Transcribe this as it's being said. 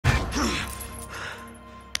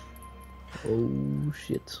Oh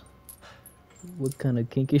shit. What kind of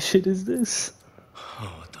kinky shit is this?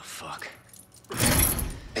 Oh, what the fuck?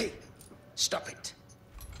 Hey, stop it.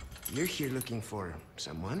 You're here looking for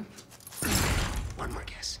someone? One more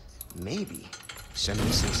guess. Maybe some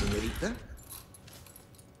missing señorita?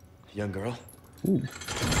 Young girl? Ooh.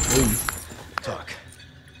 Hey. Talk.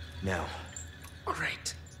 Now. All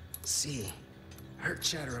right. See, heard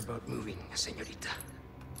chatter about moving a señorita.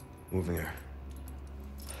 Moving her.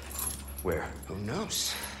 Where? Who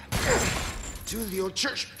knows? To the old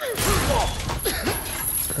church.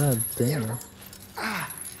 God damn.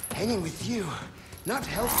 Hanging with you. Not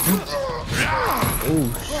healthy.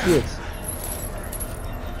 Oh shit.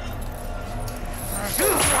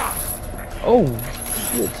 Oh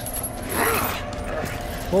shit.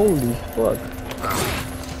 Holy fuck.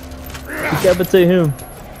 Decapitate him.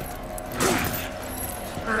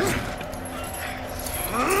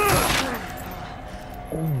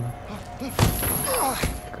 Oh.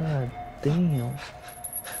 God damn.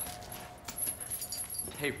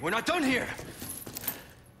 Hey, we're not done here!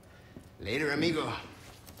 Later, amigo.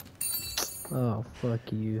 Oh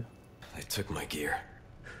fuck you. They took my gear.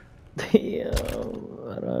 Damn.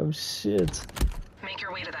 I don't have shit. Make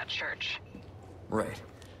your way to that church. Right.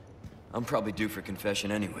 I'm probably due for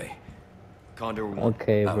confession anyway. Condor 1.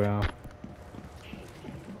 Okay, out. bro.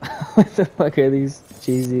 What the fuck are these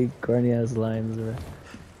cheesy, corny ass lines, bro?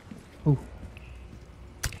 Ooh.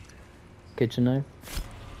 Kitchen knife.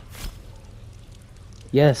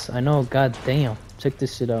 Yes, I know. God damn. Check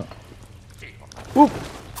this shit out. Ooh.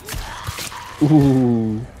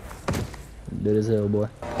 Ooh. Good as hell, boy.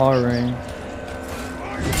 Power ring.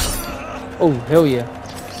 Oh, hell yeah.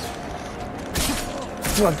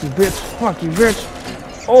 Fuck you, bitch. Fuck you, bitch.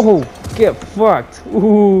 Oh, get fucked.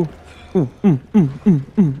 Ooh.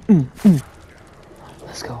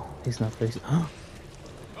 Let's go. He's not facing.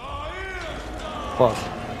 Fuck.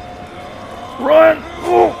 Run!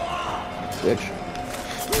 Oh. Bitch.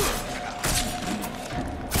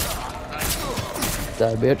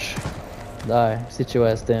 Die, bitch. Die. Sit your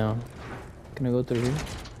ass down. Can I go through here?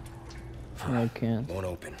 No, I can't. Won't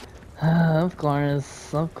open. Of course,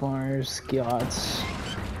 Scott.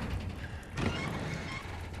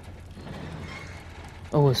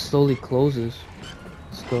 Oh, it slowly closes.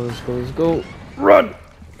 Let's go, let's go, let's go. Run!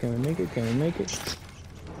 Can we make it? Can we make it?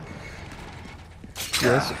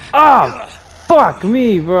 Yes. Ah! Fuck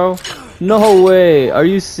me, bro. No way. Are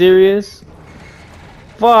you serious?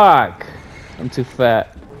 Fuck. I'm too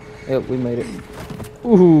fat. Yep, we made it.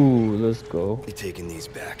 Ooh, let's go. Be taking these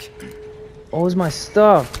back. Oh, it's my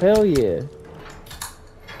stuff. Hell yeah.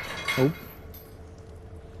 Oh.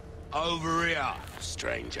 Over here,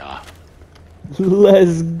 stranger.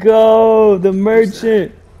 Let's go. The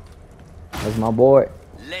merchant. That's my boy.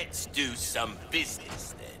 Let's do some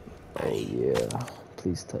business then. Oh yeah.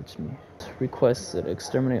 Please touch me. Requested.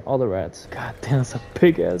 Exterminate all the rats. God damn, that's a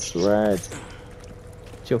big ass rat.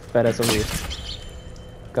 Get your fat ass over here.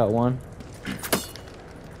 Got one.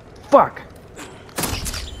 Fuck.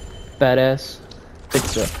 Badass.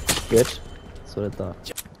 Fix up, bitch. That's what I thought.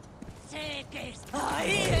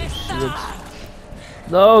 Shit.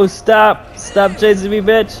 No, stop! Stop chasing me,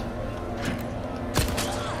 bitch!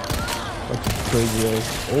 Fucking crazy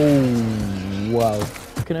ass. Oh, wow.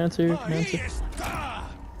 Can I answer you? Can I answer?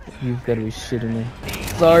 You've gotta be shitting me.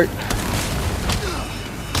 Sorry.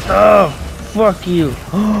 Oh, fuck you.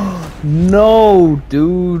 No,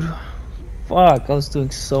 dude. Fuck, I was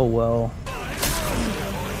doing so well.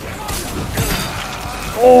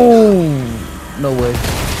 Oh, no way.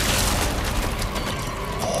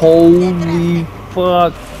 Holy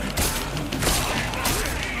fuck.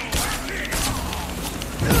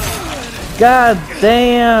 God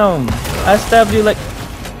damn. I stabbed you like...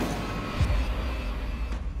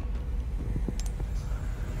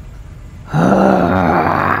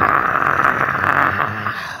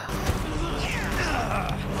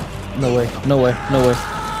 No way, no way, no way.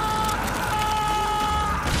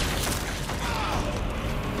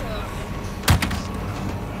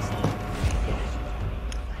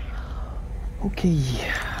 Okay.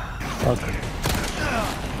 Fuck.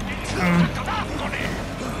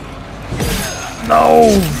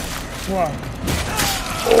 No! Fuck.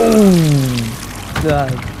 Oh!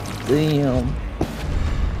 God damn.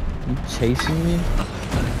 You chasing me?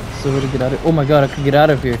 So where to get out of... Oh my god, I could get out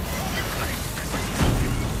of here.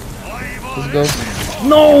 Let's go.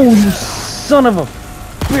 No, you son of a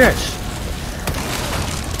bitch!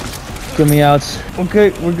 Get me out.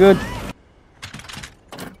 Okay, we're good.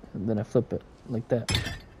 And then I flip it like that.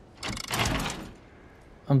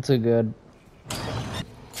 I'm too good.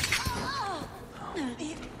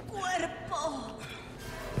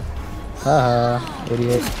 Haha,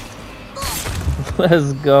 idiot.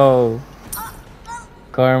 Let's go.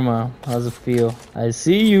 Karma, how's it feel? I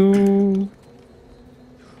see you.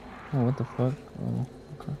 Oh, what the fuck? Oh,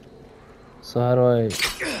 okay. So how do I...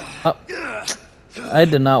 Oh. I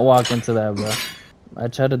did not walk into that, bro. I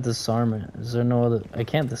tried to disarm it. Is there no other... I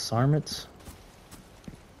can't disarm it?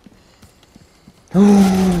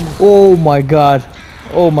 Oh my god.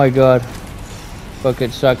 Oh my god. Fuck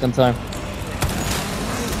it, shotgun time.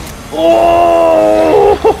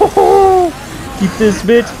 Oh! Keep this,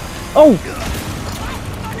 bitch. Oh!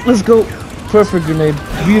 Let's go. Perfect grenade.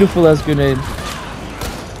 Beautiful ass grenade.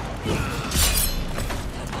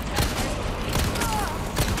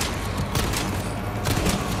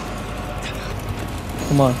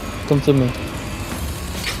 Come on. Come to me.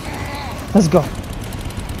 Let's go.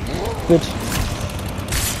 Bitch.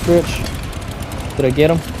 Bitch. Did I get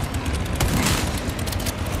him?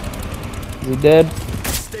 Is he dead?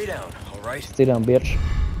 Stay down, alright? Stay down, bitch.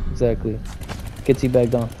 Exactly. Get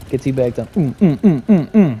teabagged on. Get teabagged on.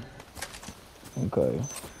 Okay.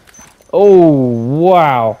 Oh,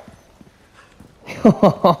 wow.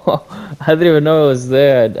 I didn't even know it was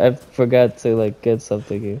there. I forgot to, like, get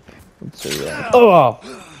something here. Oh,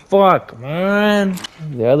 fuck, man.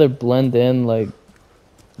 They either blend in, like,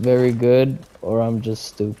 very good, or I'm just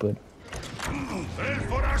stupid.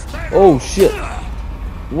 Oh, shit.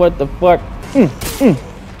 What the fuck?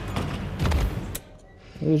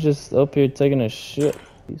 He was just up here taking a shit.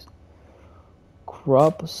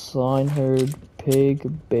 Crop, swineherd, pig,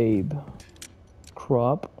 babe.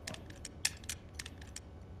 Crop.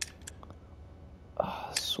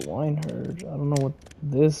 Swineherd. I don't know what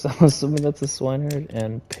this. I'm assuming that's a swineherd.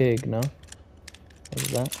 And pig, no? What is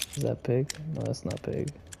that? Is that pig? No, that's not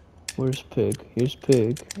pig. Where's pig? Here's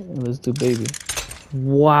pig. And let's do baby.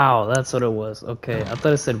 Wow, that's what it was. Okay, I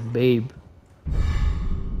thought it said babe.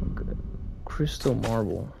 Okay. Crystal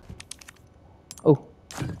marble. Oh.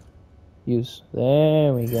 Use.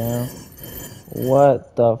 There we go.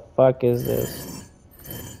 What the fuck is this?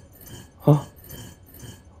 Huh.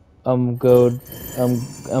 I'm goaded.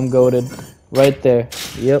 I'm goaded. Right there.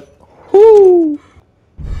 Yep. Whoo!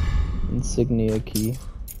 Insignia key.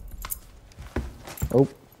 Oh,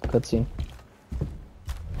 cutscene.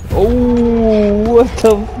 Oh, what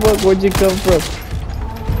the fuck? Where'd you come from?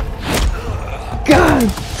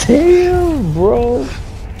 God damn, bro.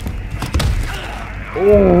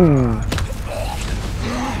 Oh.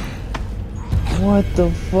 What the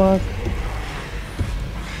fuck?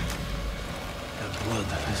 The blood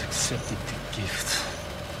has accepted the gift.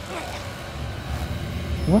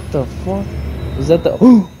 What the fuck? Is that the...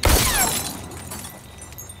 Oh!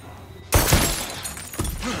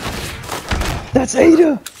 That's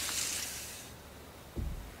Ada!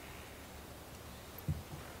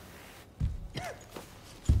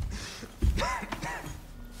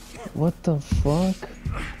 What the fuck?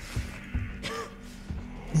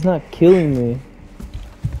 He's not killing me.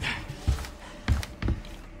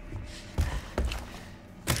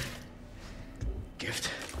 Gift?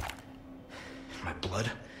 My blood?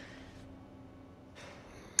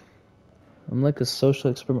 I'm like a social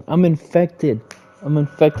experiment. I'm infected. I'm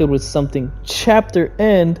infected with something. Chapter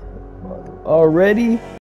end already?